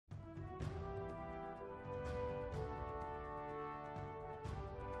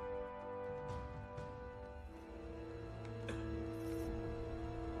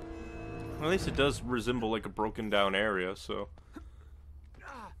At least it does resemble like a broken down area, so.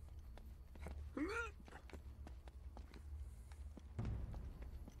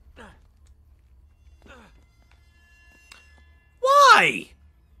 Why?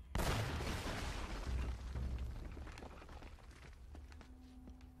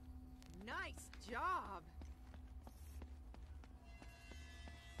 Nice job.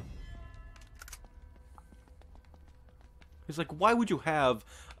 He's like, why would you have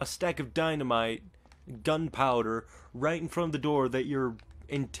a stack of dynamite, gunpowder, right in front of the door that you're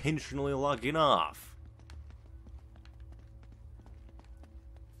intentionally locking off?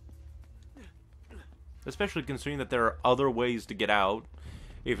 Especially considering that there are other ways to get out,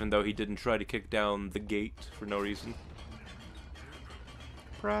 even though he didn't try to kick down the gate for no reason.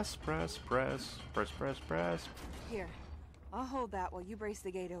 Press, press, press, press, press, press. Here, I'll hold that while you brace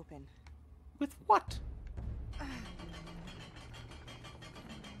the gate open. With what?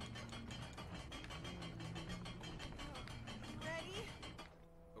 Ready?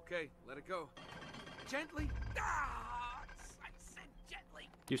 Okay, let it go. Gently. Ah! I said gently.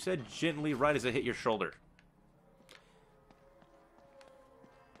 You said gently right as it hit your shoulder.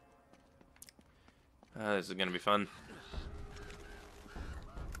 This is gonna be fun.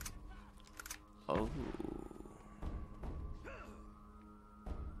 Oh.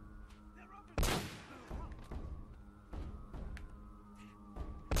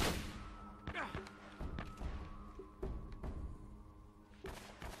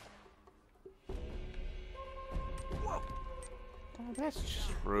 Whoa! Oh, that's just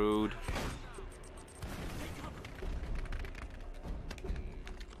rude.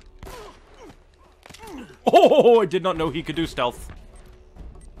 Oh, I did not know he could do stealth.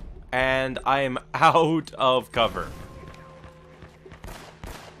 And I am out of cover.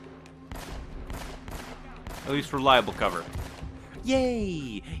 At least reliable cover.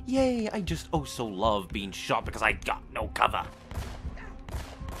 Yay! Yay! I just oh so love being shot because I got no cover.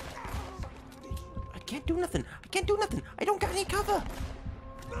 I can't do nothing. I can't do nothing. I don't got any cover.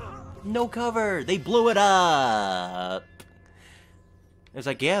 No cover. They blew it up. It's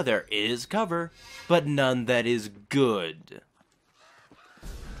like, yeah, there is cover, but none that is good.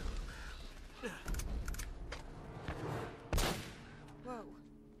 Whoa.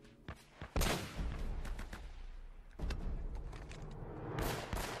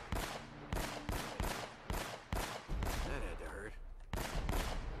 That had to hurt.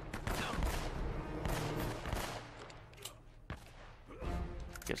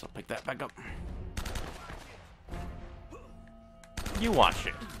 Guess I'll pick that back up. You watch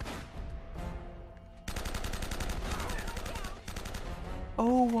it.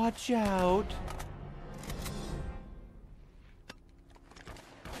 Oh, watch out.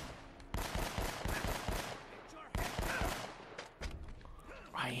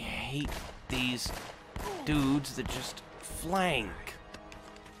 I hate these dudes that just flank.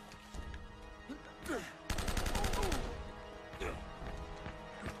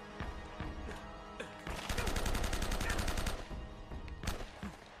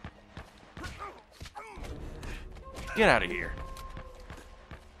 Get out of here.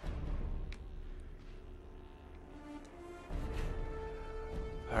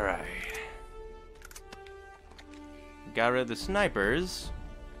 Alright. Got rid of the snipers.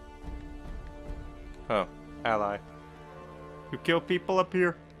 Oh, ally. You kill people up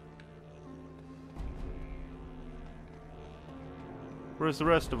here? Where's the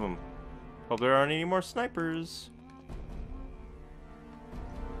rest of them? Hope there aren't any more snipers.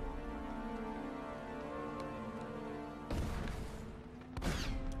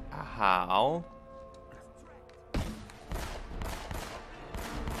 How?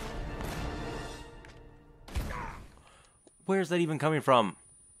 Where's that even coming from?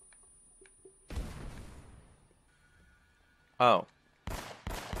 Oh.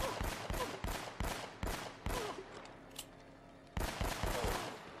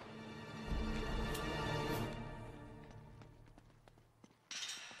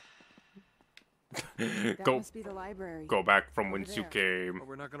 That must be the library. Go back from whence you there. came. But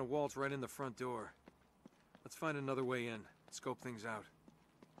we're not gonna waltz right in the front door. Let's find another way in. Scope things out.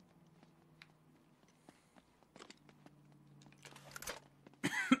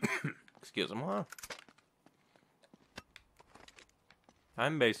 Excuse me, huh?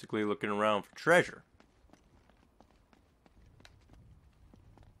 I'm basically looking around for treasure.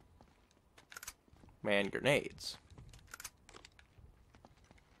 Man, grenades.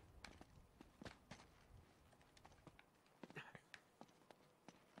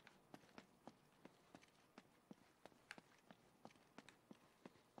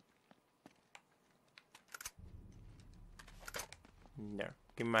 There.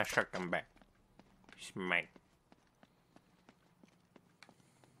 Give me my shotgun back. It's mine.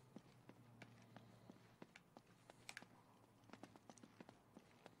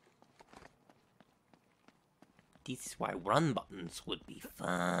 This is why run buttons would be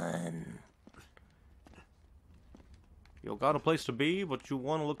fun. You got a place to be, but you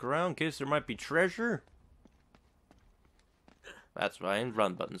want to look around in case there might be treasure? That's why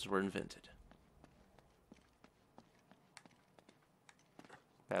run buttons were invented.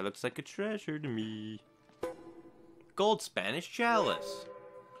 That looks like a treasure to me. Gold Spanish chalice.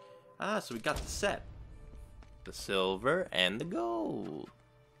 Ah, so we got the set. The silver and the gold.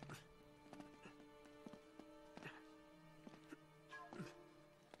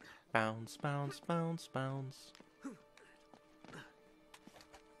 Bounce, bounce, bounce, bounce.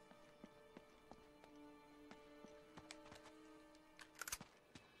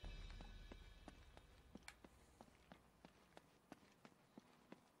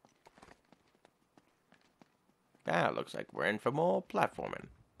 Ah, looks like we're in for more platforming.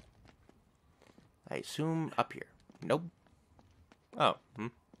 I assume up here. Nope. Oh,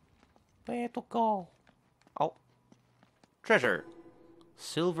 Where to go? Oh. Treasure.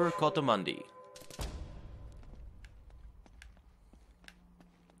 Silver Cotamundi.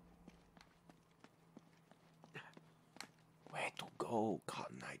 Where to go,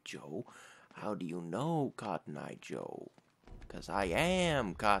 Cotton Eye Joe? How do you know, Cotton Eye Joe? 'Cause I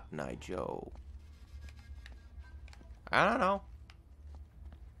am Cotton Eye Joe. I don't know.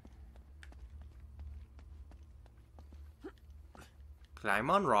 Climb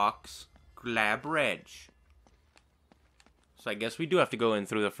on rocks. Grab Reg. So I guess we do have to go in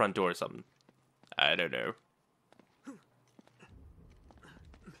through the front door or something. I don't know.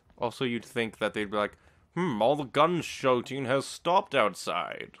 Also, you'd think that they'd be like, all the gun shooting has stopped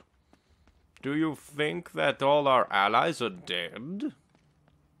outside. Do you think that all our allies are dead?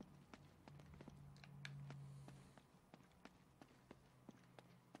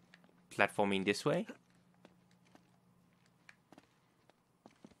 Platforming this way?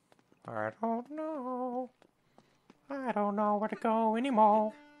 I don't know. I don't know where to go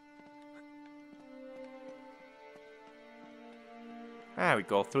anymore. Ah, we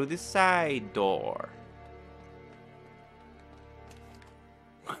go through the side door.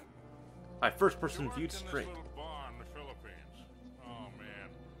 My first-person viewed straight. Little bar in the Philippines. Oh man,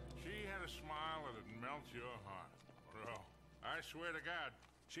 she had a smile that'd melt your heart. Bro, I swear to God,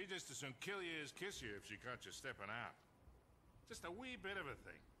 she'd just as soon kill you as kiss you if she caught you stepping out. Just a wee bit of a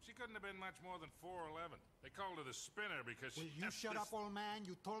thing. She couldn't have been much more than 4'11". They called her the spinner because Will you shut up, old man?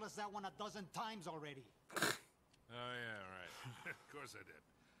 You told us that one a dozen times already. Oh yeah, right. Of course I did.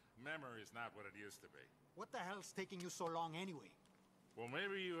 Memory's not what it used to be. What the hell's taking you so long anyway? Well,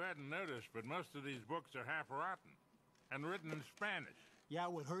 maybe you hadn't noticed, but most of these books are half rotten. And written in Spanish. Yeah,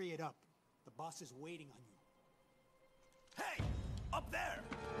 well, hurry it up. The boss is waiting on you. Hey! Up there!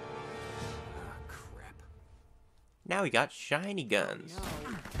 Ah, crap. Now we got shiny guns.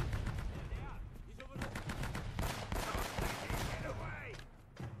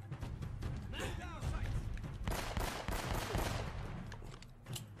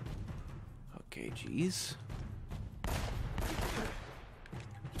 Okay, jeez.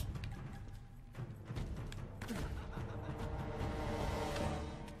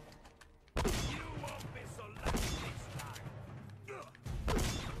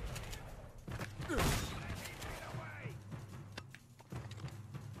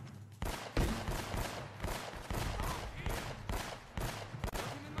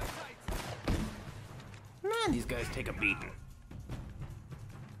 Man, these guys take a beating.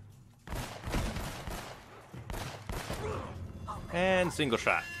 And single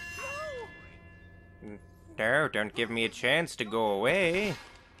shot. No, don't give me a chance to go away.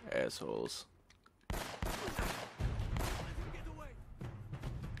 Assholes.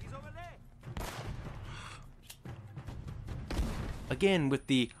 Again, with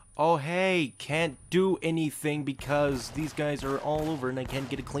the, oh hey, can't do anything because these guys are all over and I can't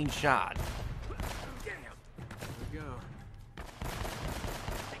get a clean shot.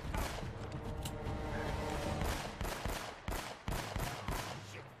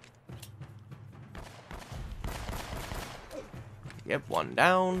 Yep, one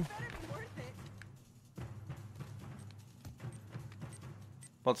down.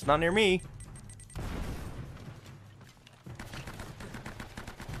 Well, it's not near me.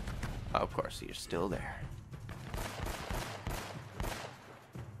 Oh, of course, you're still there.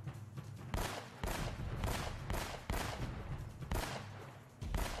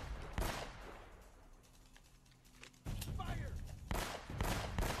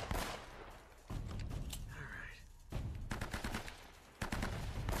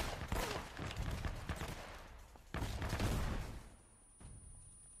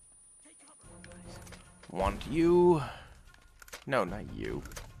 want you. No, not you.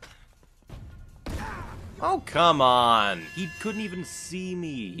 Oh, come on! He couldn't even see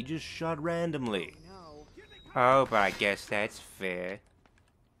me. He just shot randomly. No. Oh, but I guess that's fair.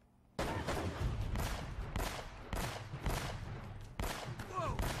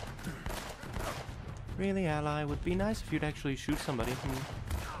 Really, Ally, would be nice if you'd actually shoot somebody.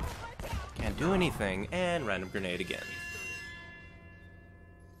 Can't do anything, and random grenade again.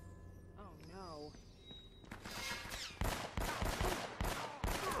 Oh no.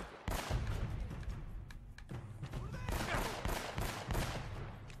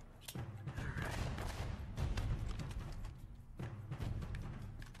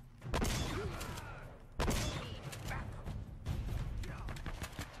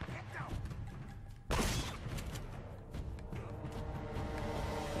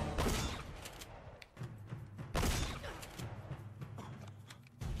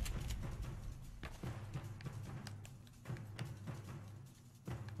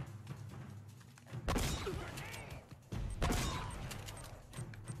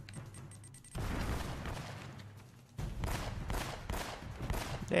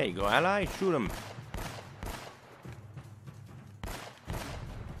 There you go, Ally. Shoot him.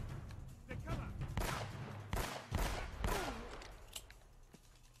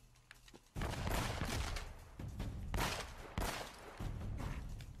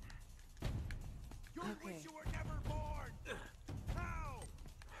 Okay. You were never born. How?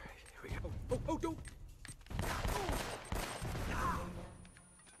 Here we go. Oh, don't.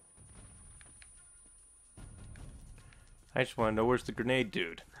 I just want to know where's the grenade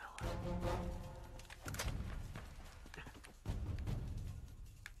dude.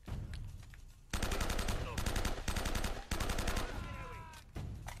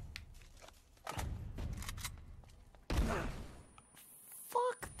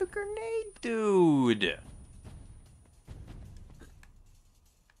 Fuck the grenade dude.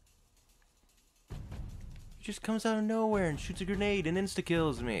 He just comes out of nowhere and shoots a grenade and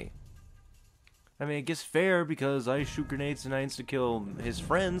insta-kills me. I mean, I guess fair because I shoot grenades and I insta-kill his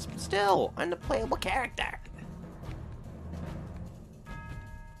friends, but still, I'm the playable character.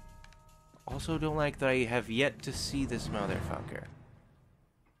 Also don't like that I have yet to see this motherfucker.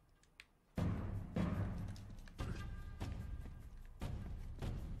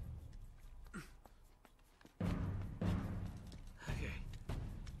 Okay.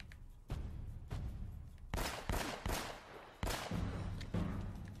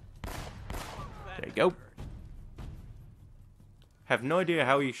 There you go. Have no idea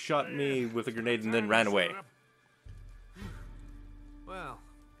how he shot me with a grenade and then ran away. Well,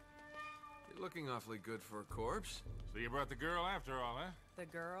 you're looking awfully good for a corpse. So you brought the girl after all, huh? The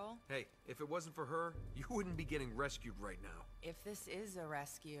girl? Hey, if it wasn't for her, you wouldn't be getting rescued right now. If this is a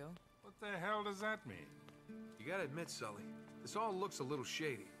rescue. What the hell does that mean? You gotta admit, Sully, this all looks a little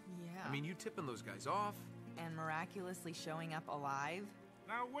shady. Yeah. I mean, you tipping those guys off. And miraculously showing up alive?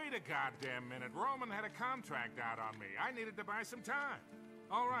 Now wait a goddamn minute. Roman had a contract out on me. I needed to buy some time.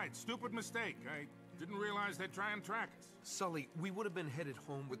 All right, stupid mistake. I didn't realize they'd try and track us. Sully, we would have been headed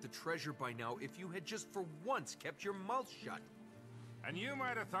home with the treasure by now if you had just for once kept your mouth shut. And you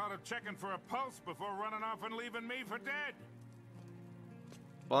might have thought of checking for a pulse before running off and leaving me for dead.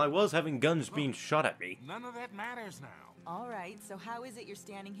 Well, I was having guns being shot at me. None of that matters now. All right, so how is it you're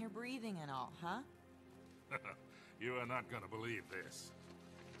standing here breathing and all, huh? You are not gonna believe this.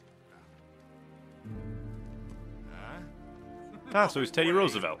 Huh? Ah, so he's Teddy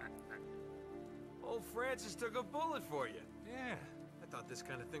Roosevelt. Old Francis took a bullet for you. Yeah. I thought this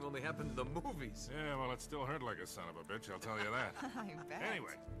kind of thing only happened in the movies. Yeah, well, it still hurt like a son of a bitch, I'll tell you that. I bet.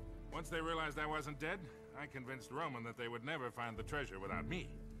 Anyway, once they realized I wasn't dead, I convinced Roman that they would never find the treasure without me.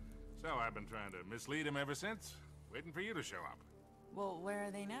 So I've been trying to mislead him ever since, waiting for you to show up. Well, where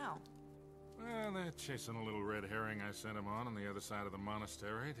are they now? Well, they're chasing a little red herring I sent him on the other side of the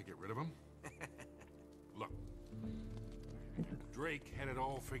monastery to get rid of him. Look, Drake had it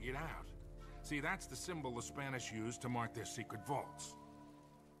all figured out. See, that's the symbol the Spanish used to mark their secret vaults.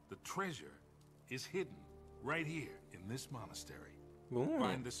 The treasure is hidden right here in this monastery. Ooh.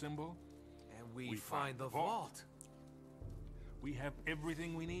 Find the symbol, And we find the vault. we have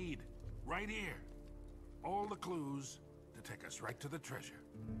everything we need right here. All the clues to take us right to the treasure.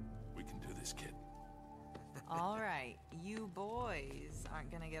 We can do this, kid. All right, you boys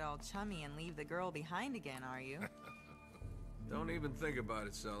aren't gonna get all chummy and leave the girl behind again, are you? Don't even think about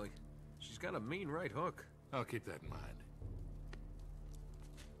it, Sully. She's got a mean right hook. I'll keep that in mind.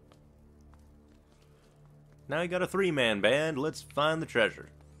 Now you got a three-man band. Let's find the treasure.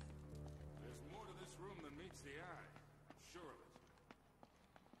 There's more to this room than meets the eye. I'm sure of it.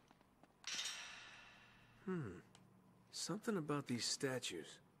 Something about these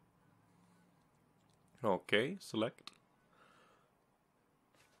statues. Okay, select.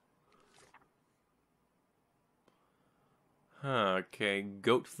 Okay,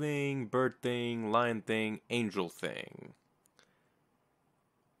 goat thing, bird thing, lion thing, angel thing.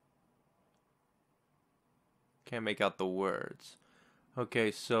 Can't make out the words.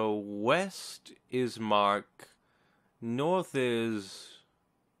 Okay, so west is Mark, north is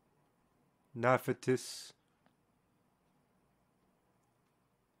Naphatis.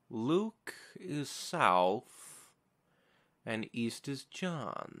 Luke is south, and east is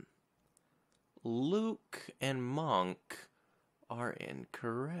John. Luke and Monk are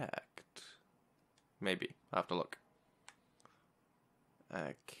incorrect. Maybe. I'll have to look.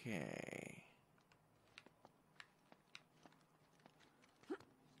 Okay.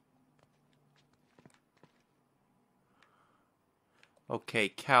 Okay,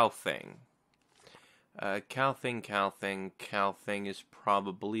 cow thing. Cow thing is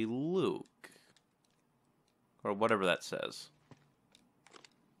probably Luke. Or whatever that says.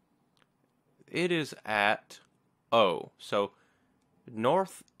 It is at O. So,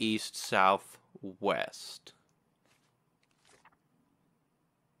 north, east, south, west.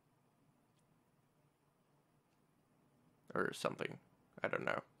 Or something. I don't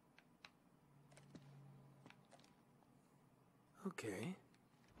know. Okay.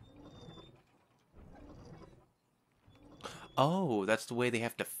 Oh, that's the way they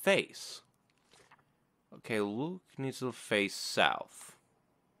have to face. Okay, Luke needs to face south.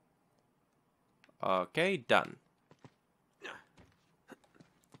 Okay, done.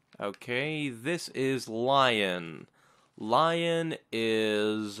 Okay, this is Lion. Lion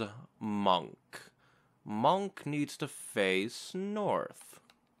is Monk. Monk needs to face north.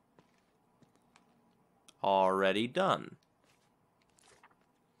 Already done.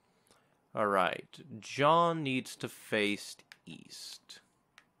 Alright, John needs to face east.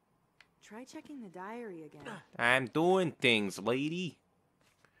 Try checking the diary again. I'm doing things, lady.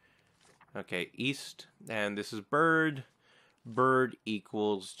 Okay, east, and this is bird. Bird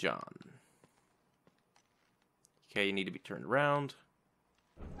equals John. Okay, you need to be turned around.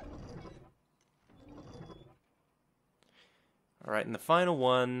 Alright, and the final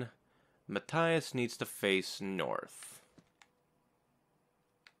one, Matthias needs to face north.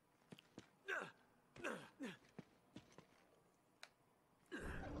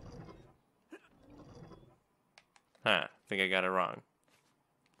 Huh, I think I got it wrong.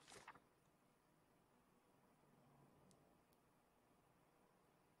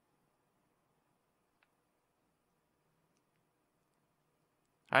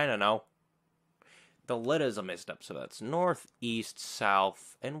 I don't know. The letters are messed up, so that's north, east,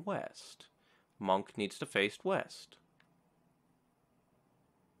 south, and west. Monk needs to face west.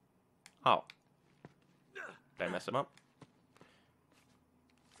 Oh. Did I mess him up?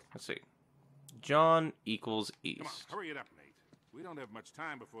 Let's see. John equals east. Come on, hurry it up, Nate. We don't have much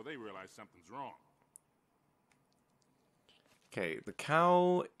time before they realize something's wrong. Okay, the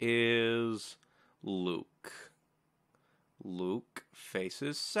cow is Luke. Luke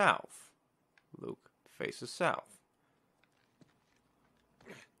faces south. Luke faces south.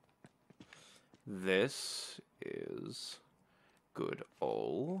 This is good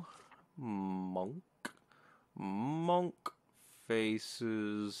old Monk. Monk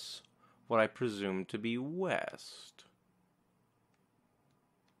faces what I presume to be west.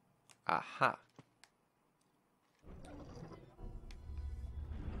 Aha.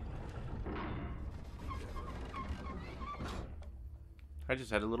 I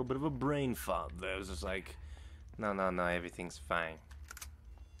just had a little bit of a brain fog there. I was just like, no, everything's fine.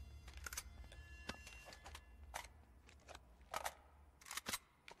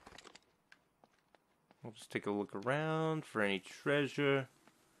 We'll just take a look around for any treasure.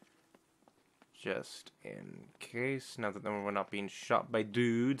 Just in case, now that we're not being shot by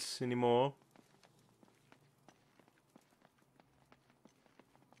dudes anymore.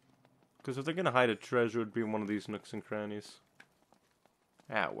 Because if they're gonna hide a treasure, it would be in one of these nooks and crannies.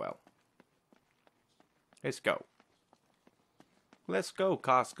 Ah, well. Let's go. Let's go,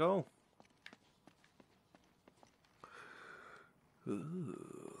 Costco. Ooh.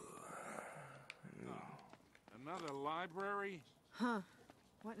 Another library? Huh.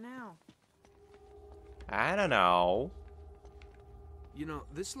 What now? I don't know. You know,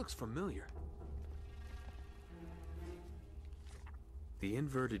 this looks familiar. The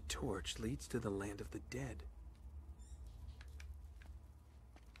inverted torch leads to the land of the dead.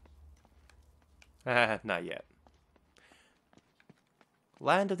 Not yet.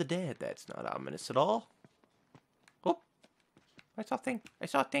 Land of the dead, that's not ominous at all. Oh, I saw a thing. I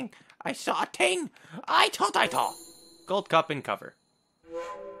saw a thing. I saw a thing. I saw. Gold cup and cover.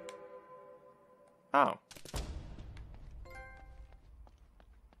 Oh.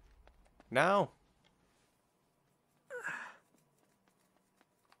 Now.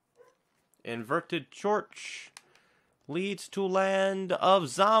 Inverted church leads to land of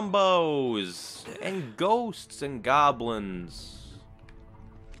zombos and ghosts and goblins.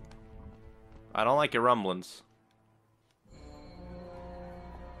 I don't like your rumblings.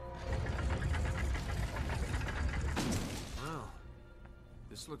 Well,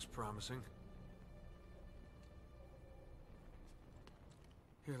 this looks promising.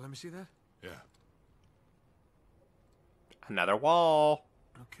 Here, let me see that. Yeah. Another wall.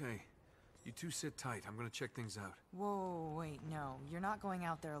 Okay. You two sit tight. I'm gonna check things out. Whoa, wait, no. You're not going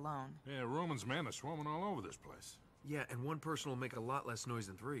out there alone. Yeah, Roman's men are swarming all over this place. Yeah, and one person will make a lot less noise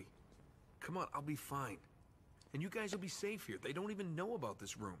than three. Come on, I'll be fine. And you guys will be safe here. They don't even know about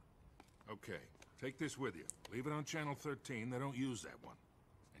this room. Okay, take this with you. Leave it on channel 13. They don't use that one.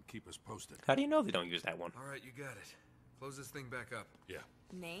 And keep us posted. How do you know they don't use that one? All right, you got it. Close this thing back up. Yeah.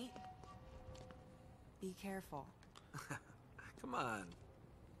 Nate? Be careful. Come on.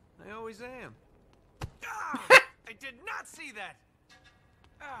 I always am. Ah! I did not see that!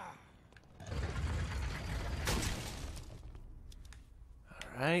 Ah!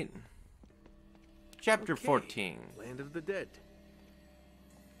 Alright. Chapter Okay, 14. Land of the Dead.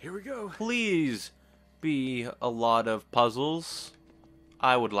 Here we go. Please be a lot of puzzles.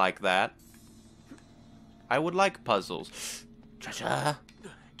 I would like that. I would like puzzles. Cha-cha.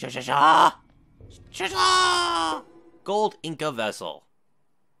 Cha-cha-cha. Cha-cha. Gold Inca vessel.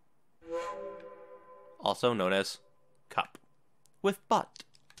 Also known as cup. With butt.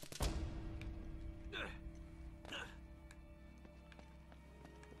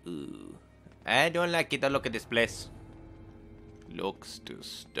 Ooh. I don't like it. Look at this place. Looks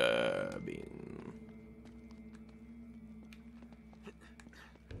disturbing.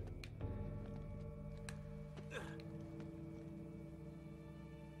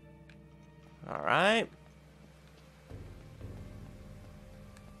 Alright.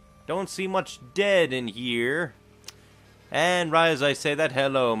 Don't see much dead in here. And right as I say that,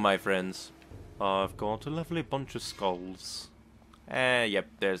 hello, my friends. I've got a lovely bunch of skulls. Yep,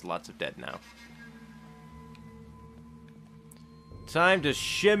 there's lots of dead now. Time to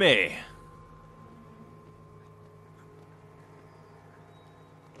shimmy.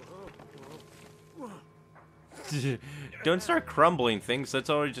 Don't start crumbling things. That's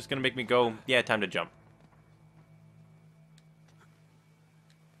already just gonna make me go, yeah, time to jump.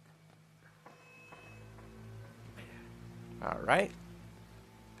 Alright.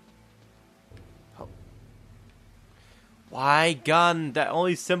 Oh. Why gun? That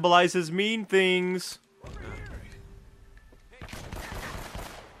only symbolizes mean things.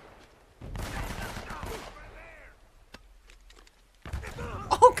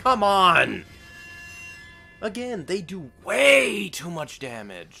 Oh, come on! Again, they do way too much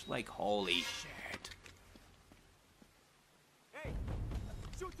damage. Like, holy shit. Hey!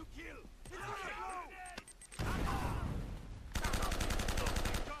 Shoot to kill!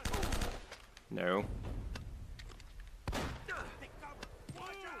 No.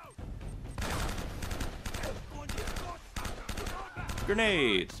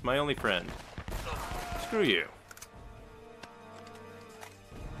 Grenades, my only friend. Screw you.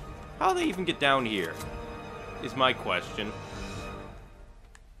 How'd they even get down here? Is my question.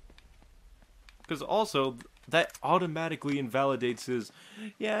 Because also, that automatically invalidates his,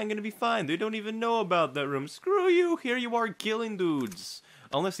 yeah, I'm gonna be fine. They don't even know about that room. Screw you, here you are killing dudes.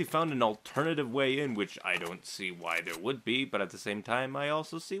 Unless he found an alternative way in, which I don't see why there would be, but at the same time, I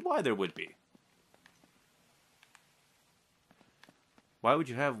also see why there would be. Why would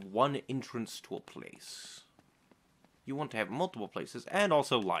you have one entrance to a place? You want to have multiple places, and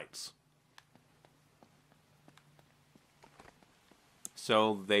also lights.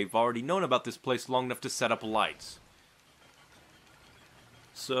 So they've already known about this place long enough to set up lights.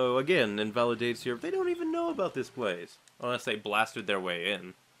 So again, invalidates here. They don't even know about this place. Unless they blasted their way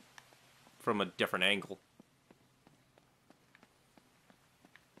in. From a different angle.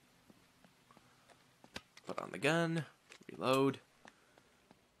 Put on the gun. Reload.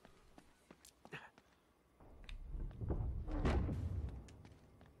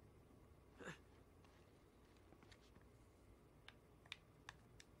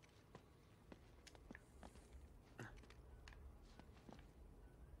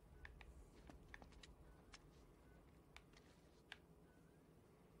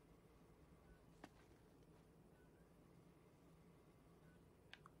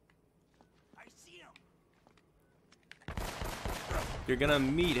 You're gonna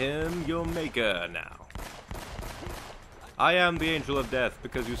meet him, your maker, now. I am the angel of death.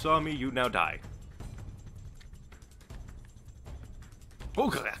 Because you saw me, you now die.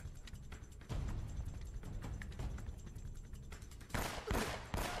 Okay.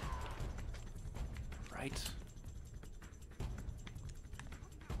 Right.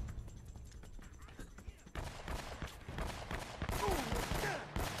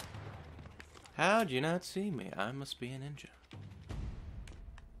 How'd you not see me? I must be a ninja.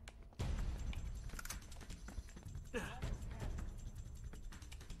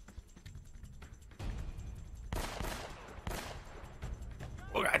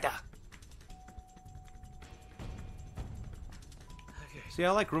 See,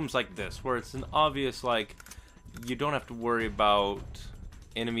 I like rooms like this, where it's an obvious, like, you don't have to worry about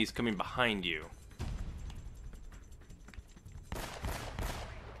enemies coming behind you.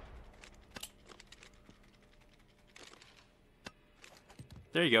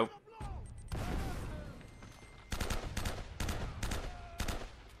 There you go.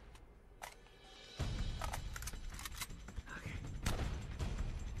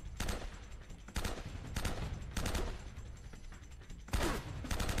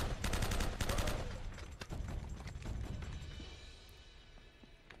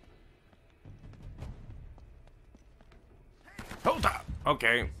 Hold up!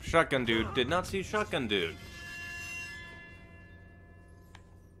 Okay, shotgun dude. Did not see shotgun dude.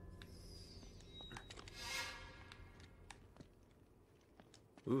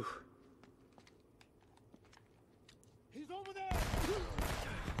 Ooh. He's over there.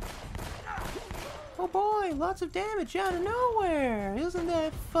 Oh boy, lots of damage out of nowhere. Isn't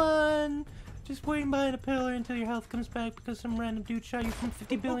that fun? Just waiting behind a pillar until your health comes back because some random dude shot you from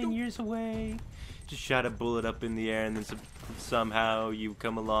 50 billion years away. Just shot a bullet up in the air and then somehow you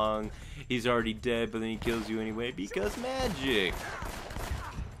come along. He's already dead, but then he kills you anyway because magic.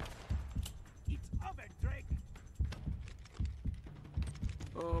 It's over, Drake.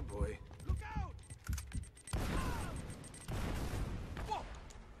 Oh boy. Look out!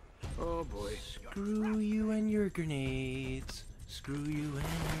 Oh boy. Screw you and your grenades. Screw you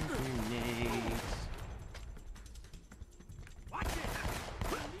and your grenades. Watch it!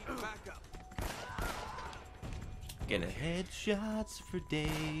 Need backup. Getting headshots for days.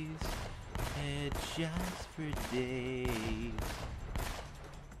 Headshots for days.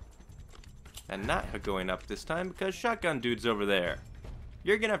 And not going up this time because shotgun dude's over there.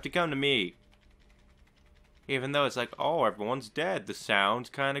 You're gonna have to come to me. Even though it's like, oh, everyone's dead. The sound's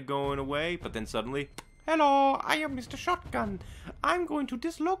kind of going away. But then suddenly, hello, I am Mr. Shotgun. I'm going to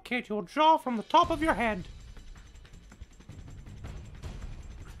dislocate your jaw from the top of your head.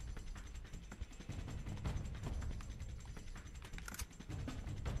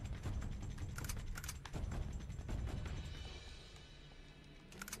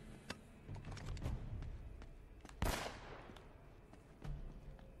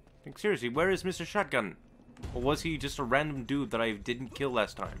 Like, seriously, where is Mr. Shotgun? Or was he just a random dude that I didn't kill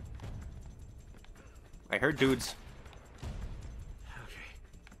last time? I heard dudes. Okay.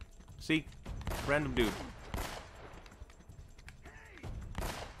 See? Random dude.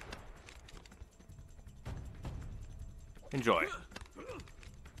 Enjoy.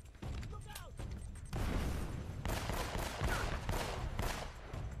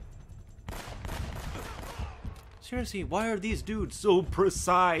 Seriously, why are these dudes so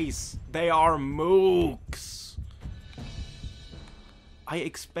precise? They are mooks. I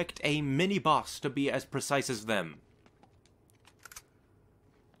expect a mini-boss to be as precise as them.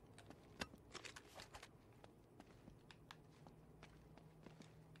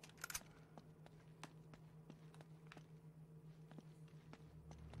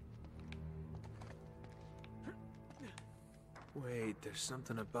 Wait, there's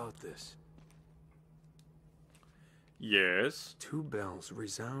something about this. Yes? Two bells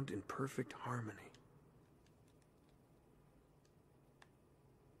resound in perfect harmony.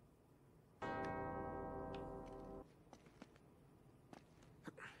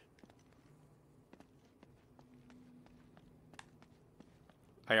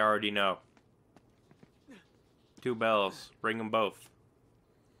 I already know. Two bells. Ring them both.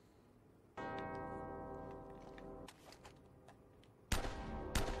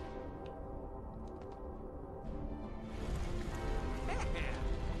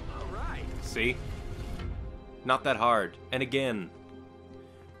 See? Not that hard. And again.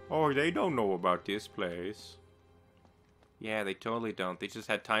 Oh, they don't know about this place. Yeah, they totally don't. They just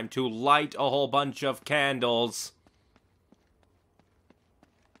had time to light a whole bunch of candles.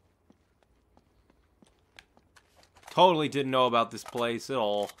 Totally didn't know about this place at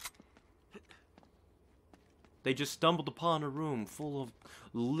all. They just stumbled upon a room full of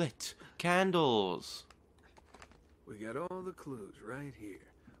lit candles. We got all the clues right here.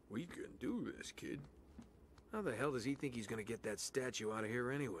 We can do this, kid. How the hell does he think he's gonna get that statue out of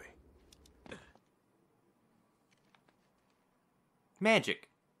here anyway? Magic.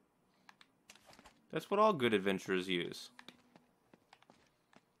 That's what all good adventurers use.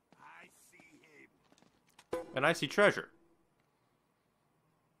 I see him. And I see treasure.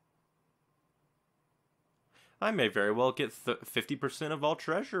 I may very well get 50% of all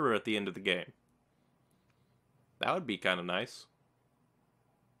treasure at the end of the game. That would be kind of nice.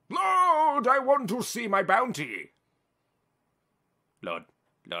 Lord, I want to see my bounty. Lord.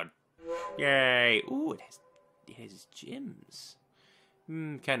 Yay. Ooh, it has gems.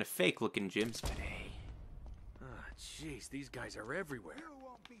 Kind of fake looking gems, but hey. Ah, jeez, these guys are everywhere. You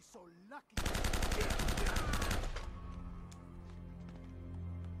won't be so lucky.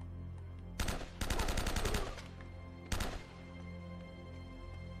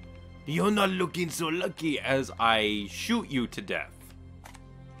 You're not looking so lucky as I shoot you to death.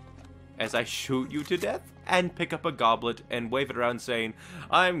 As I shoot you to death and pick up a goblet and wave it around saying,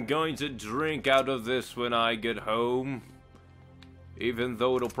 I'm going to drink out of this when I get home. Even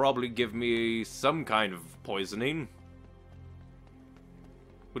though it'll probably give me some kind of poisoning.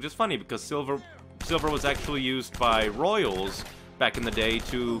 Which is funny because silver was actually used by royals back in the day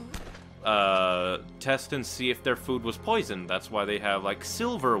to test and see if their food was poisoned. That's why they have like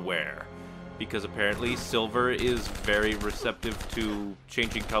silverware, because apparently silver is very receptive to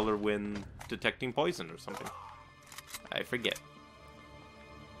changing color when detecting poison or something. I forget.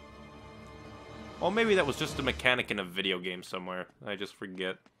 Or maybe that was just a mechanic in a video game somewhere. I just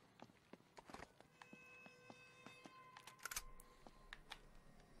forget.